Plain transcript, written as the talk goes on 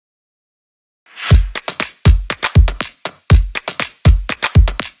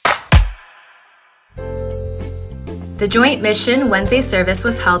The Joint Mission Wednesday service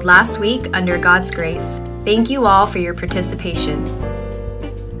was held last week under God's grace. Thank you all for your participation.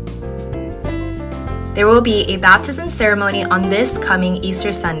 There will be a baptism ceremony on this coming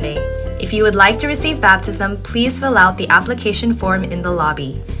Easter Sunday. If you would like to receive baptism, please fill out the application form in the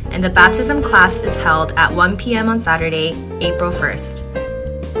lobby. And the baptism class is held at 1 p.m. on Saturday, April 1st.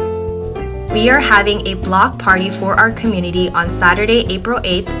 We are having a block party for our community on Saturday, April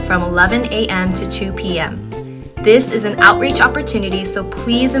 8th from 11 a.m. to 2 p.m. This is an outreach opportunity, so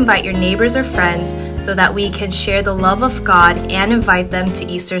please invite your neighbors or friends so that we can share the love of God and invite them to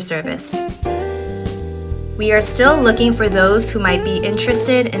Easter service. We are still looking for those who might be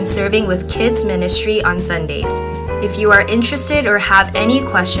interested in serving with kids ministry on Sundays. If you are interested or have any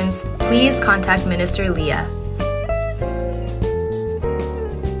questions, please contact Minister Leah.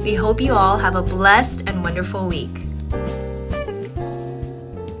 We hope you all have a blessed and wonderful week.